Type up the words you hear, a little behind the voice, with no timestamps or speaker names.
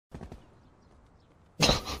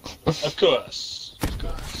Of course. Of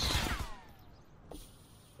course.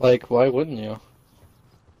 Like, why wouldn't you?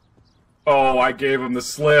 Oh, I gave him the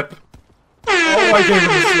slip. Oh, I gave him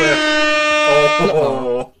the slip.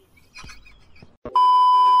 Oh.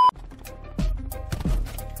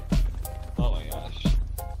 Oh my gosh.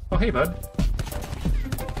 Oh, hey, bud.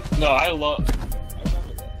 No, I remember that.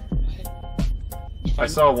 I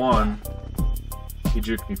saw one. He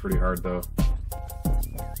juked me pretty hard, though.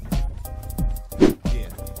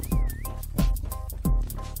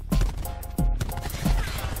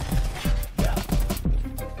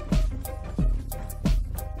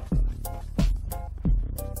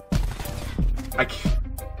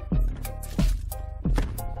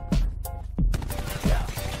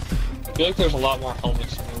 I feel like there's a lot more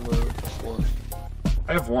helmets than there were before.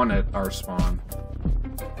 I have one at our spawn.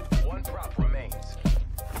 One prop remains.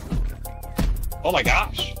 Oh my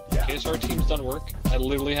gosh! Okay, so our team's done work. I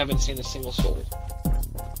literally haven't seen a single soul.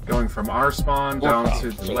 Going from our spawn down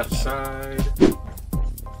to the left side.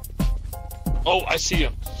 Oh, I see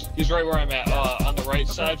him. He's right where I'm at. On the right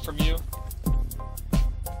side from you.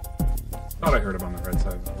 Thought I heard him on the right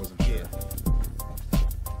side, but I wasn't sure.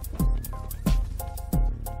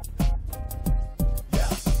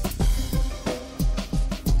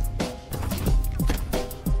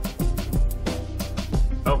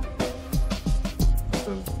 Oh.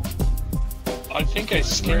 I think I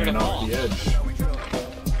scared him off. The edge.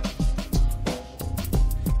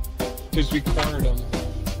 Because we cornered him.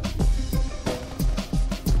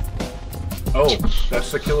 Oh,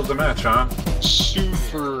 that's the kill of the match, huh?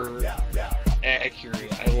 Super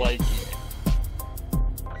accurate. I like it.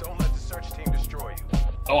 Don't let the search team destroy you.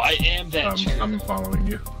 Oh, I am that chair. I'm following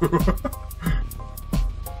you.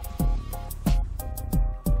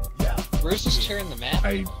 Where's this chair in the map?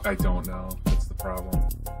 I don't know. That's the problem.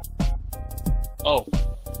 Oh.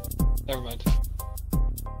 Never mind.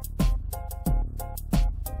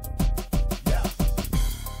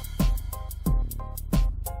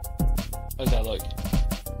 How's that look?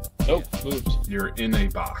 Nope, moved. You're in a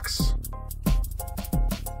box.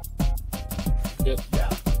 Yep.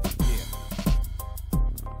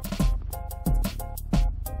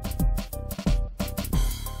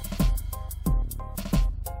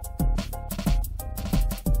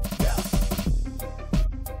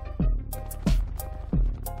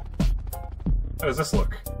 How does this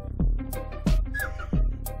look?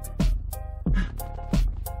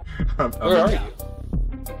 Where are you?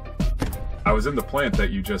 I was in the plant that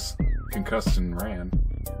you just concussed and ran.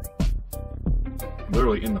 I'm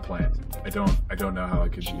literally in the plant. I don't know how I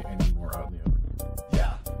could be any more out in the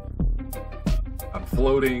open. I'm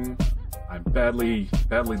floating. I'm badly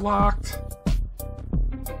locked.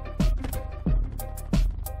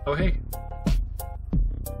 Oh hey.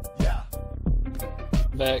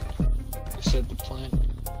 Back. I said the plant.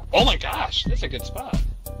 Oh my gosh, that's a good spot.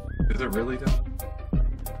 Is it really though?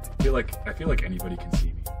 I feel like anybody can see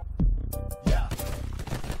me.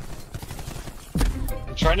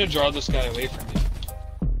 I'm trying to draw this guy away from me.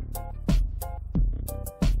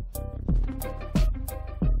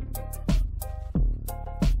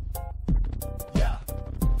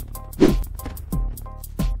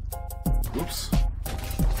 Oops.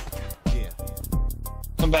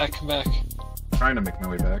 Come back, come back. Trying to make my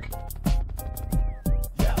way back.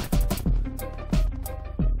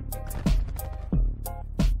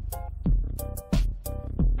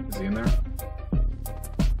 Is he in there?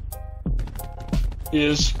 He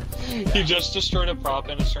is. He just destroyed a prop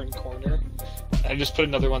in a certain corner. I just put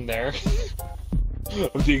another one there.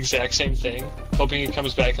 Of the exact same thing. Hoping he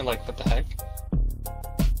comes back and like, what the heck?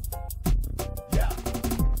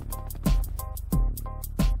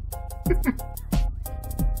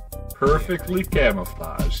 Perfectly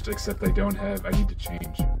camouflaged, except I don't have... I need to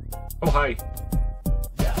change. Oh, hi.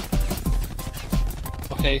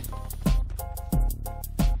 Okay.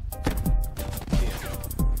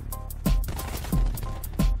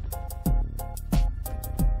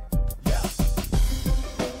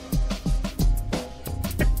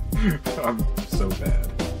 I'm so bad.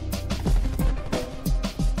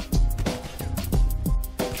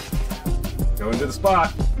 Go into the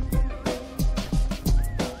spot.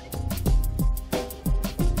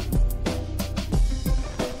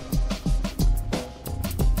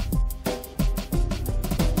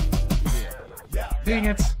 Dang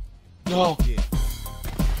it. No.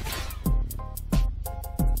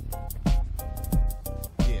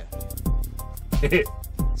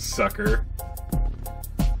 Sucker.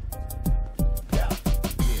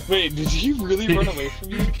 Wait, did he really run away from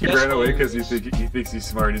you? He ran away because he thinks he's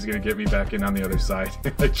smart. He's gonna get me back in on the other side.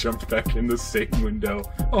 I jumped back in the same window.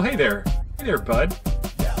 Oh, hey there. Hey there, bud.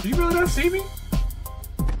 Did you really not see me?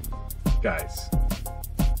 Guys.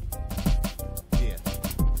 Yeah.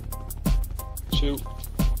 Shoot.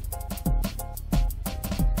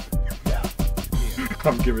 Yeah.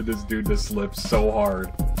 I'm giving this dude the slip so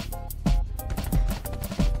hard.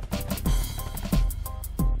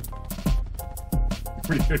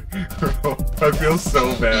 I feel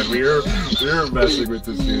so bad. We're messing with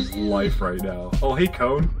this dude's life right now. Oh, hey,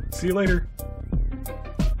 Cone. See you later.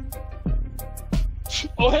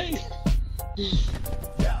 Oh, hey!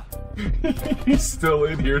 Yeah. He's still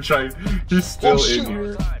in here trying. He's still in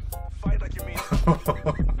here. Time. Fight like you mean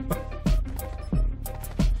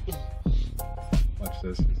it. Watch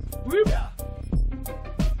this. Whoop. Yeah.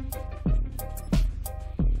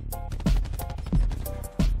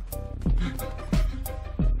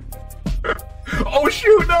 Oh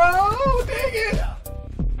shoot! No! Dang it! Yeah.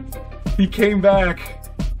 He came back.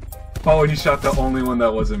 Oh, and he shot the only one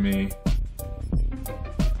that wasn't me.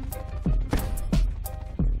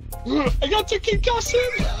 I got the concussion!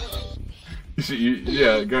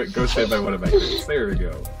 Yeah, go stand by one of my crates. There we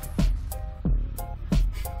go.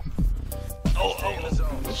 Oh.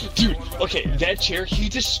 Dude, okay, that chair, he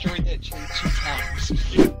destroyed that chair 2 times.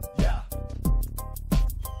 Yeah.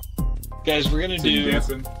 Guys, we're gonna Team do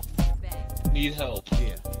dancing. need help.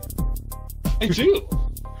 Yeah. I do!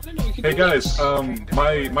 I didn't know we could Hey do guys, this.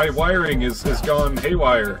 my wiring is gone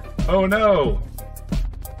haywire. Oh no!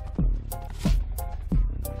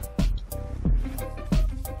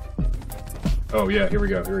 Oh yeah, here we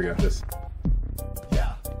go. This.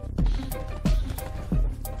 Yeah.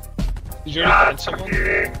 Did you already find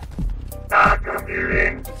someone? Not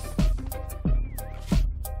computing.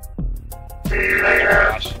 See you later.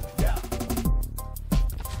 Gosh. Yeah.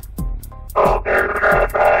 Oh, there's another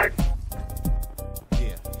bag.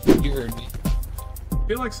 Yeah. You heard me. I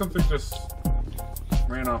feel like something just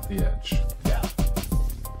ran off the edge. Yeah.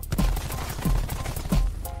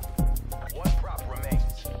 One prop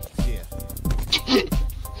remains. Yeah.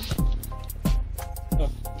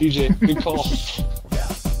 DJ, good call. Yeah.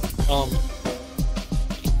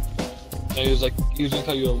 He was gonna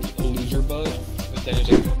call you a loser bud, but then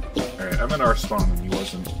he was like, Alright, I'm in our spawn and he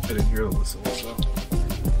wasn't. I didn't hear the whistle, so.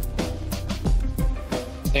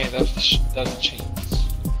 dang, that's the chance.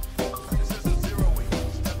 This is a 0 week.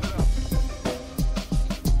 Step it up.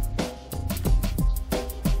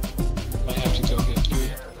 Might have to go get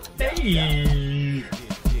food. Hey! Yeah.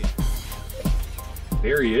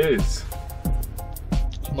 There he is.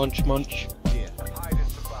 Munch, munch. Yeah. Hide and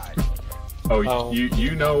survive. Oh, Oh.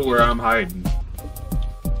 you know where I'm hiding.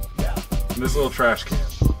 Yeah. In this little trash can.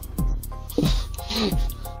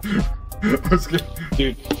 I was gonna...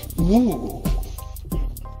 Dude. Woo!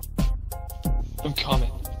 I'm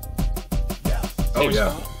coming. Yeah. Oh Same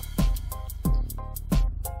yeah. spot.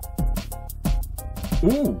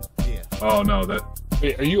 Ooh! Yeah. Oh no, that...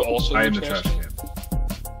 Wait, are you also I in am the the trash trash can? can.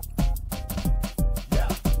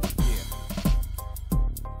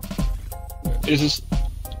 Yeah. Is this...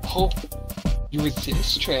 Oh, you were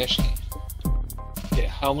this trash can. Okay,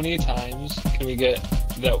 how many times can we get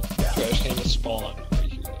that trash can to spawn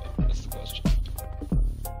right here, though? That's the question.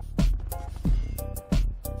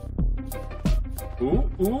 Ooh.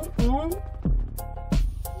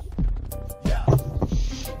 Yeah.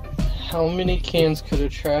 How many cans could a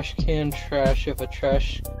trash can trash if a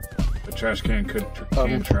trash... The trash can could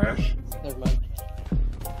can trash. Never mind.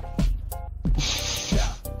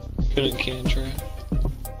 Couldn't can trash.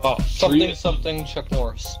 Oh, Something Chuck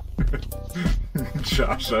Norris.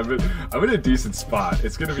 Josh, I'm in a decent spot.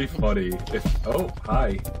 It's gonna be funny if... Oh,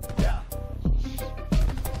 hi. Yeah.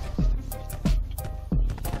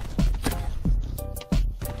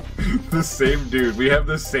 The same dude. We have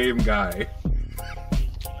the same guy.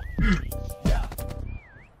 Yeah.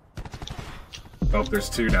 Oh, there's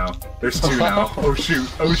two now. There's two now. Oh shoot.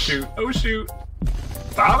 Oh shoot. Oh shoot.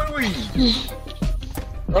 Stop and leave.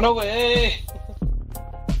 run away!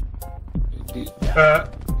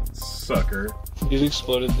 Sucker. He's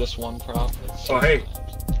exploded this one prop. Oh, hey.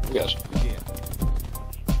 We got Yeah.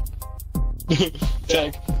 you.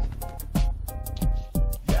 Tag.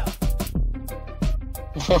 Yeah.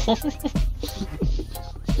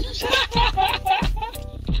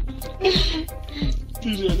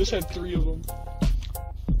 DJ, I just had 3 of them.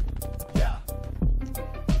 Yeah.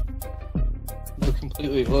 They're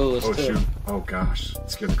completely flawless Oh too. shoot. Oh gosh. It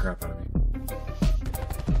scared the crap out of me.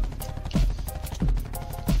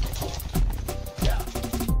 Yeah.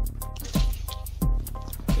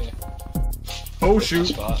 Okay. Oh shoot.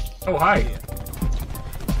 Spot. Oh hi.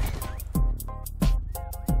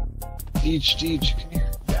 Deej, come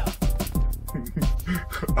here. Yeah.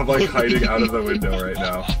 I'm like hiding out of the window right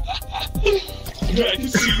now. Yeah, I can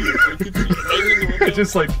see you. I can see you. Right in the window. I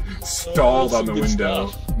just like Stalled on the Good window.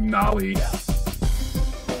 stuff. Nolly.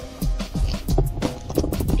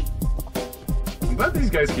 I'm glad these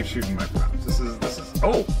guys keep shooting my props. This is.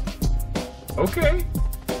 Oh! Okay.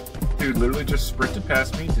 Dude literally just sprinted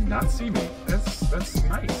past me, did not see me. That's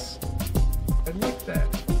nice. I like that.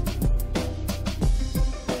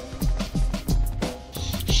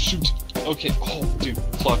 Shoot. Okay. Oh, dude.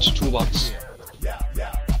 Clutch. Toolbox.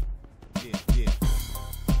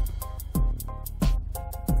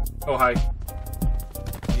 Oh, hi.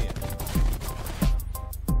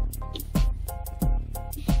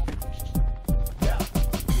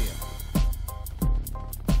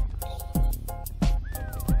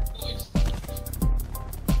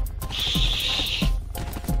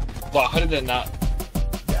 Wow, how did that not?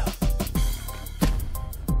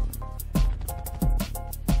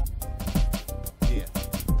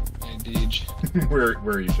 Indeed. Where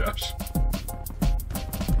are you, Josh?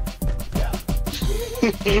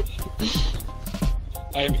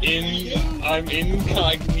 I'm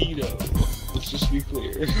incognito. Let's just be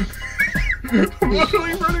clear. I'm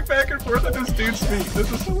literally running back and forth at this dude's feet.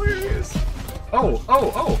 This is hilarious.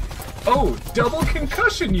 Oh, double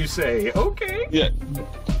concussion, you say? Okay. Yeah.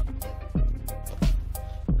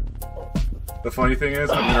 The funny thing is,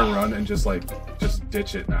 I'm gonna run and just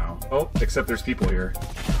ditch it now. Oh, except there's people here.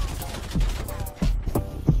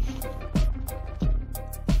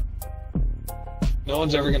 No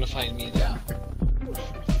one's ever gonna find me there.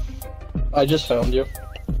 I just found you.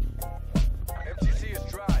 MTC is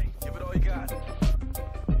dry. Give it all you got.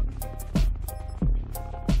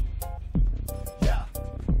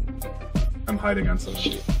 I'm hiding on some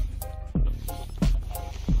shit.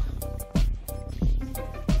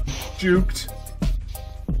 Juked.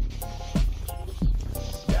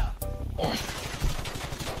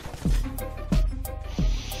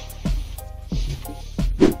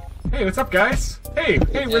 Hey, what's up, guys? Hey,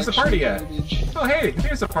 where's the party at? Oh, hey,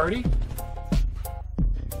 there's a party.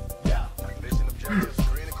 Mission objectives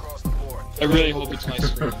green across the board. I really hope it's my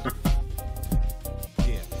screen.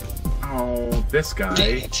 Oh, this Dang guy.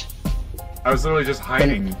 it. I was literally just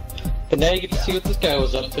hiding. But now you get to see what this guy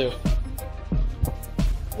was up to.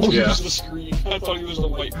 Oh, he Yeah. was the screen. I thought he was the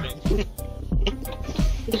white thing.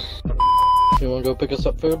 You wanna go pick us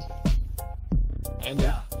up food? I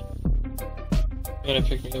know. You wanna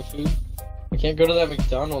pick me up food? We can't go to that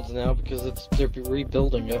McDonald's now because they're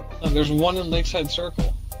rebuilding it. Oh, there's one in Lakeside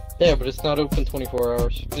Circle. Yeah, but it's not open 24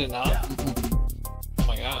 hours. Is it not? Oh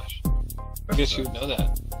my gosh. I guess you would know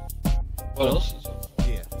that. What else is open?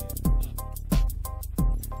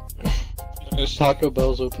 There's Taco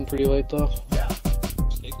Bell's open pretty late though.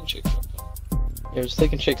 Steak and Shake open. Yeah,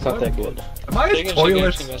 Steak and Shake's not that good. Am I Steak a and Shake toilet?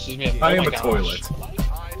 actually messes me up. I Oh am my a gosh. toilet.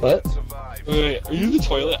 What? Wait, are you the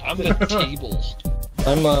toilet? I'm the table.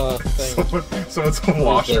 I'm thing. Someone's a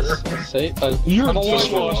What is washer. this? Say, You're I'm a a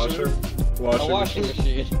dishwasher. a washing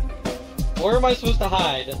machine. Where am I supposed to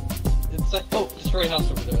hide? It's like, oh, it's right house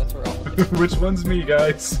over there. That's where I'll. Which one's me,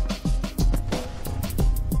 guys?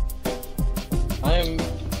 I am.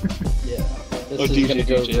 Yeah. This Oh, is DJ, gonna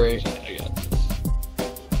go DJ, great. I got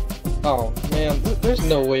this. Oh man, there's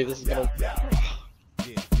no way this is gonna.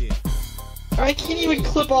 I can't even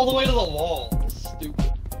clip all the way to the wall. It's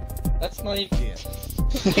stupid. That's not even.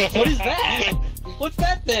 What is that? What's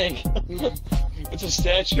that thing? It's a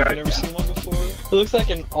statue. I've never seen one before. It looks like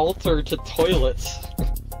an altar to toilets.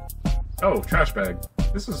 Oh, trash bag.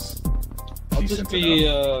 This is I'll decent just be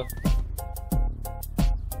enough.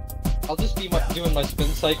 I'll just be doing my spin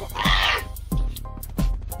cycle.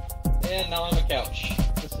 And now I'm a couch.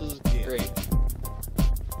 This is great.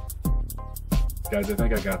 Guys, I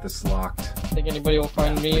think I got this locked. Think anybody will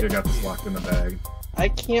find I me? think I got this locked in the bag. I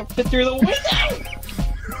can't fit through the window!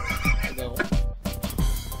 No.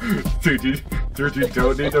 Dude, you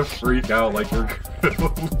don't need to freak out like you're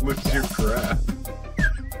gonna lose your crap.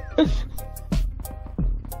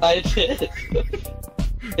 I did.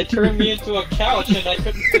 It turned me into a couch and I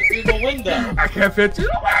couldn't fit through the window. I can't fit through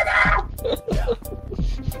the window!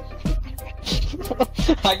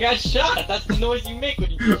 I got shot. That's the noise you make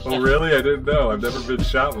when you get shot. Oh, really? I didn't know. I've never been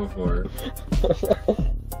shot before.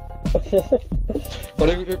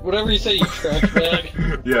 Whatever you say, you trash bag.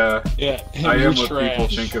 Yeah. Yeah, I you're am what trash. people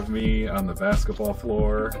think of me on the basketball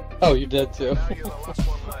floor. Oh, you did too. Now you're the last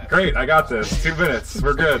one left. Great, I got this. 2 minutes.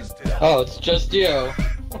 We're good. Oh, it's just you.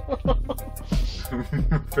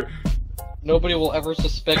 Nobody will ever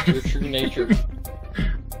suspect your true nature.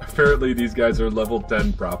 Apparently, these guys are level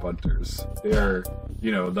 10 prop hunters. They are,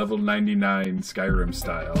 you know, level 99 Skyrim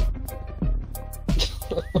style.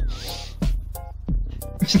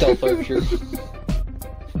 Stealth archer.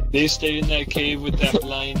 They stayed in that cave with that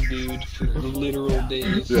blind dude for literal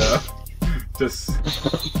days. Yeah. Just,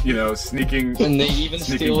 sneaking, And they even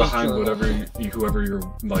sneaking steal his behind journal. whoever you're,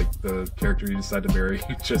 the character you decide to marry,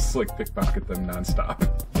 just, pickpocket them nonstop.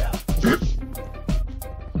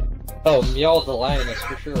 Oh, Meow's the lioness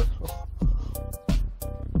for sure.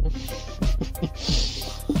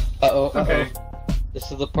 Uh-oh, Okay. This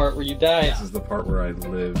is the part where you die. This is the part where I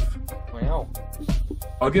live. Wow.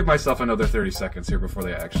 I'll give myself another 30 seconds here before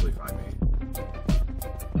they actually find me.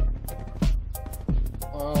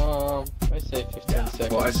 I say 15 seconds.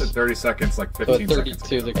 Well, I said 30 seconds, like So 15 at seconds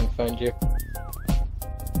 32 ago. they're gonna find you.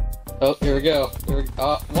 Oh, here we go.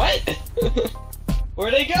 What? Where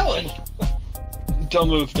are they going? Don't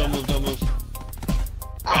move, don't move, don't move.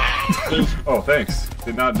 Move. Oh, thanks.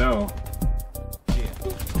 Did not know.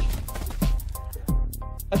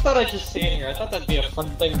 I thought I'd just stand here. I thought that'd be a fun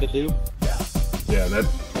thing to do. Yeah, that...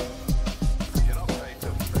 You're not paid to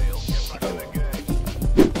fail. Get back in the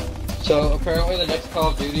game. So apparently the next Call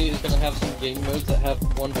of Duty is gonna have some game modes that have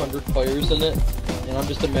 100 players in it, and I'm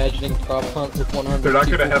just imagining prop hunt with 100. They're not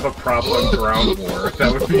people. gonna have a prop on ground war.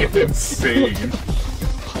 That would be insane.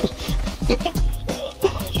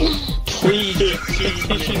 Please,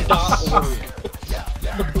 petition.org.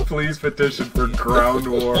 Please petition for ground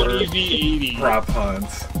war 20v80. prop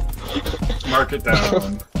hunts. Mark it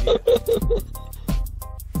down.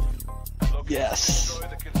 Yes. Destroy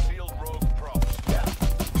the concealed rogue props.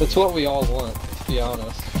 That's what we all want, to be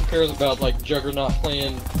honest. Who cares about, Juggernaut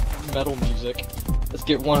playing metal music? Let's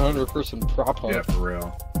get 100-person prop hunt. Yeah, for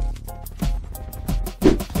real.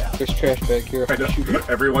 There's trash bag here. I know.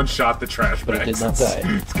 Everyone shot the trash But it bags. did not die.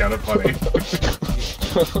 It's kind of funny.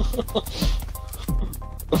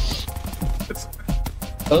 It's...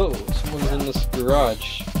 Oh, someone's in this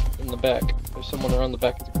garage. In the back. There's someone around the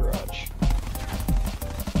back of the garage.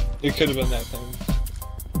 It could have been that thing.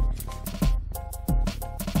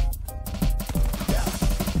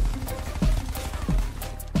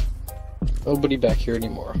 Nobody back here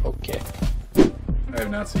anymore. Okay. I have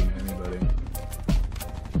not seen anybody.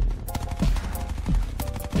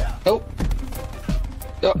 Oh!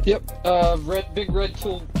 Oh, yep. Big red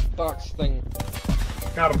toolbox thing.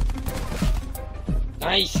 Got him.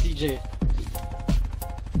 Nice, DJ.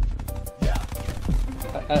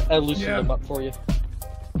 I loosened Yeah. them up for you.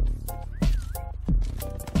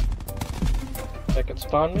 Second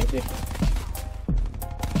spawn, maybe?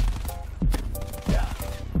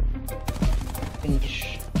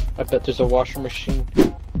 Eesh. I bet there's a washer machine.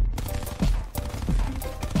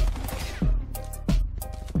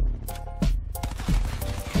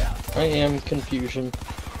 I am confusion.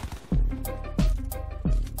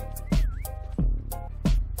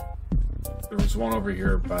 There was one over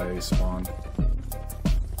here by spawn.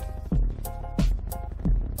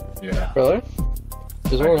 Yeah. Really?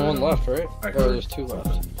 There's I only heard one him. left, right? I Or heard there's two left.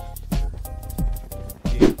 something.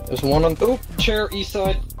 There's one on. Oh, chair, east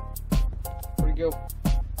side. Where'd he go?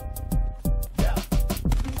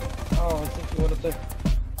 Oh, I think he went up there.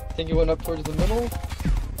 I think he went up towards the middle.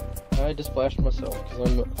 I just splashed myself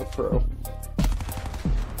because I'm a pro.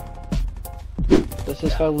 This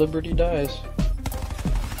is how Liberty dies.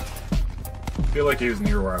 I feel like he was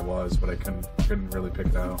near where I was, but I couldn't really pick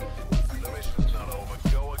it out. The mission's not over.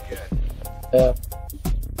 Go again. Yeah.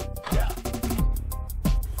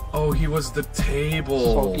 Oh, he was the table.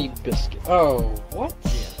 Salty biscuit. Oh, what?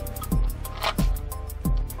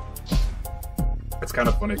 It's kind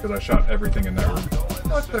of funny because I shot everything in that room.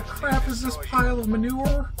 What the crap is this pile of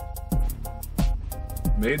manure?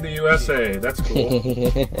 Made in the USA. That's cool.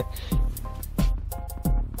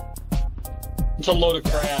 It's a load of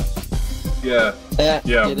crap. Yeah. Yeah.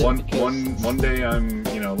 Get it, because- One day I'm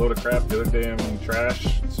a load of crap. The other day I'm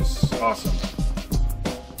trash. It's just awesome.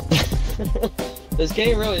 This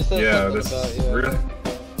game really says Yeah. something This about you. really.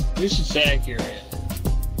 This is accurate.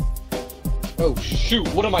 Oh shoot!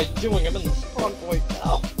 What am I doing? I'm in the spawn point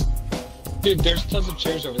now. Dude, there's tons of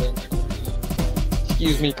chairs over there in that corner.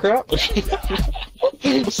 Excuse me, crap.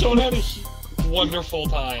 Someone had a wonderful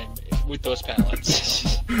time with those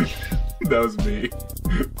pallets. That was me.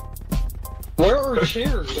 Where are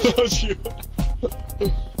chairs? That was you.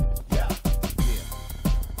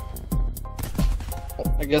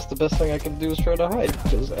 I guess the best thing I can do is try to hide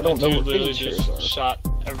because I don't know Dude where literally any chairs just are. shot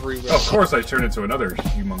everywhere. Of course, I turned into another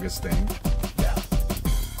humongous thing.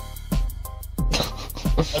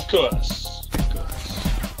 Of course.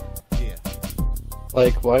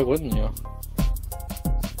 Like, why wouldn't you?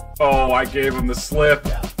 Oh, I gave him the slip.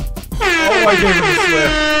 Oh, I gave him the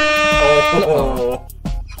slip. Oh.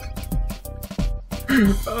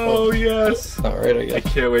 Oh yes. Alright, I I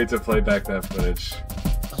guess. can't wait to play back that footage.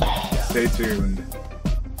 Stay tuned.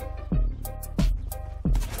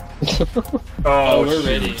 Oh, we're shoot.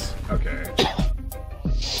 ready. Okay.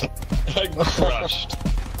 I'm crushed.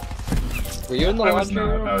 Were you in the I was laundry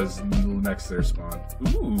not. room? I was next to their spawn.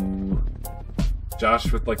 Ooh.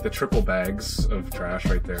 Josh with like the triple bags of trash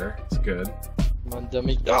right there. It's good. Come on,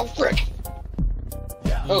 dummy. Oh, frick!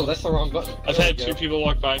 Oh, that's the wrong button. I've There had we 2 go. people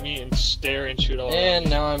walk by me and stare and shoot all And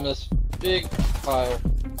now I'm this big pile.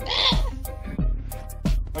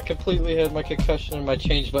 I completely had my concussion and my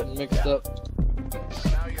change button mixed up.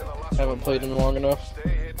 Now you're the last Haven't one played in left. long enough. Stay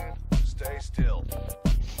hidden, stay still.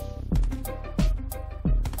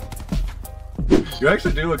 You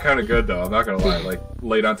actually do look kind of good though. I'm not gonna lie. Like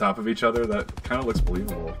laid on top of each other, that kind of looks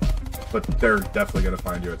believable. But they're definitely gonna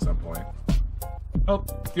find you at some point. Oh,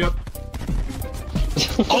 yep.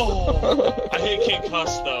 Oh! I hate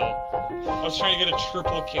concuss though. I was trying to get a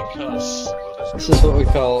triple concuss. This is what we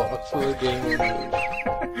call a pro gamer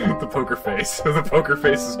move. The poker face. The poker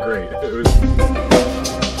face is great. It was.